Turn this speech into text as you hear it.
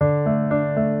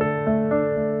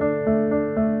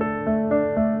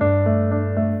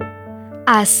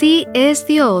Así es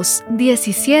Dios,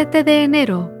 17 de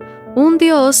enero, un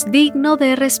Dios digno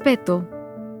de respeto.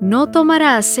 No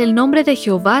tomarás el nombre de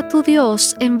Jehová tu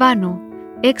Dios en vano.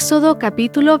 Éxodo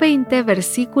capítulo 20,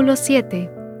 versículo 7.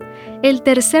 El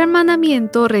tercer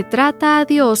mandamiento retrata a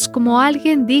Dios como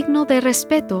alguien digno de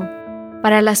respeto.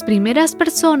 Para las primeras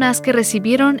personas que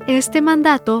recibieron este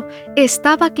mandato,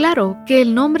 estaba claro que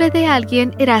el nombre de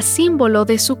alguien era símbolo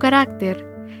de su carácter.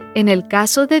 En el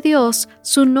caso de Dios,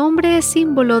 su nombre es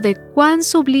símbolo de cuán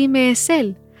sublime es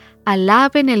Él.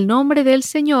 Alaben el nombre del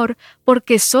Señor,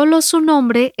 porque solo su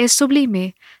nombre es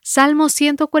sublime. Salmo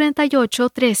 148,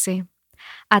 13.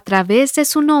 A través de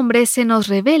su nombre se nos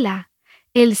revela.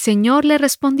 El Señor le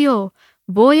respondió: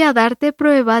 voy a darte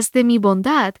pruebas de mi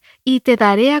bondad y te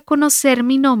daré a conocer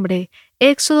mi nombre.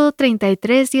 Éxodo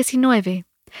 33, 19.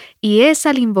 Y es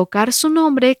al invocar su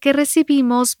nombre que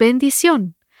recibimos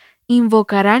bendición.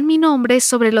 Invocarán mi nombre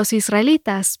sobre los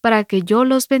israelitas para que yo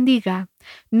los bendiga.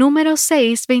 Números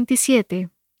 6, 27.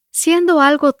 Siendo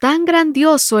algo tan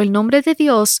grandioso el nombre de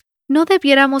Dios, no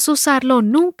debiéramos usarlo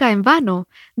nunca en vano,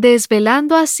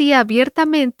 desvelando así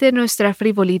abiertamente nuestra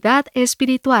frivolidad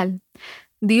espiritual.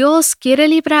 Dios quiere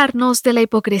librarnos de la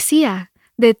hipocresía,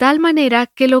 de tal manera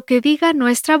que lo que diga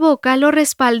nuestra boca lo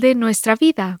respalde en nuestra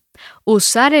vida.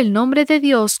 Usar el nombre de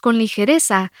Dios con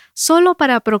ligereza solo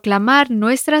para proclamar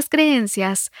nuestras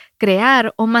creencias,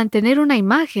 crear o mantener una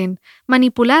imagen,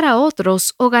 manipular a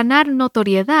otros o ganar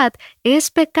notoriedad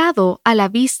es pecado a la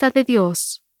vista de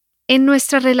Dios. En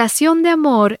nuestra relación de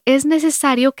amor es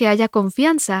necesario que haya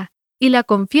confianza, y la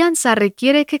confianza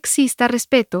requiere que exista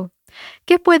respeto.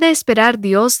 ¿Qué puede esperar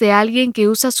Dios de alguien que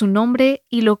usa su nombre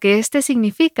y lo que éste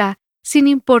significa, sin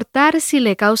importar si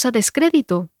le causa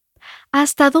descrédito?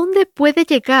 ¿Hasta dónde puede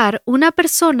llegar una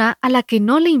persona a la que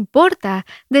no le importa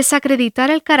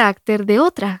desacreditar el carácter de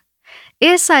otra?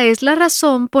 Esa es la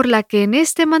razón por la que en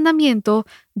este mandamiento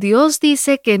Dios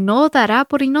dice que no dará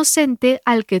por inocente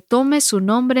al que tome su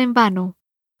nombre en vano.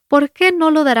 ¿Por qué no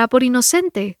lo dará por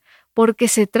inocente? Porque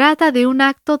se trata de un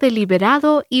acto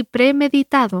deliberado y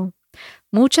premeditado.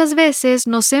 Muchas veces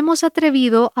nos hemos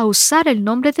atrevido a usar el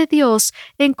nombre de Dios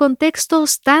en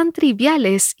contextos tan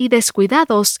triviales y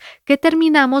descuidados que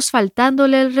terminamos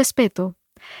faltándole el respeto.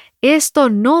 Esto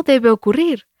no debe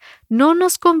ocurrir. No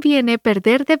nos conviene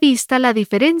perder de vista la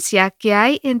diferencia que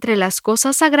hay entre las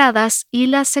cosas sagradas y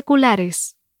las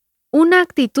seculares. Una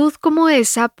actitud como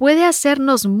esa puede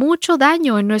hacernos mucho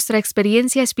daño en nuestra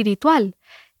experiencia espiritual.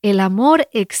 El amor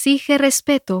exige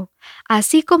respeto.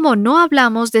 Así como no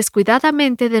hablamos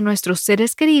descuidadamente de nuestros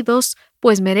seres queridos,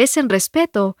 pues merecen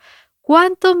respeto,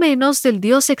 cuánto menos del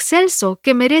Dios excelso,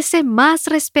 que merece más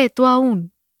respeto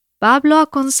aún. Pablo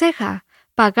aconseja: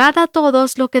 pagad a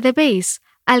todos lo que debéis,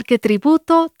 al que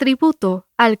tributo, tributo,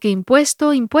 al que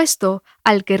impuesto, impuesto,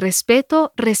 al que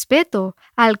respeto, respeto,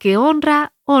 al que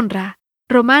honra, honra.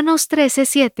 Romanos 13,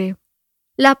 7.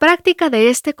 La práctica de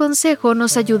este consejo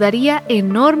nos ayudaría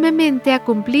enormemente a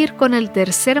cumplir con el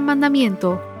tercer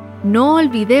mandamiento. No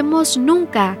olvidemos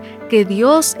nunca que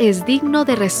Dios es digno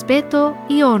de respeto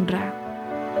y honra.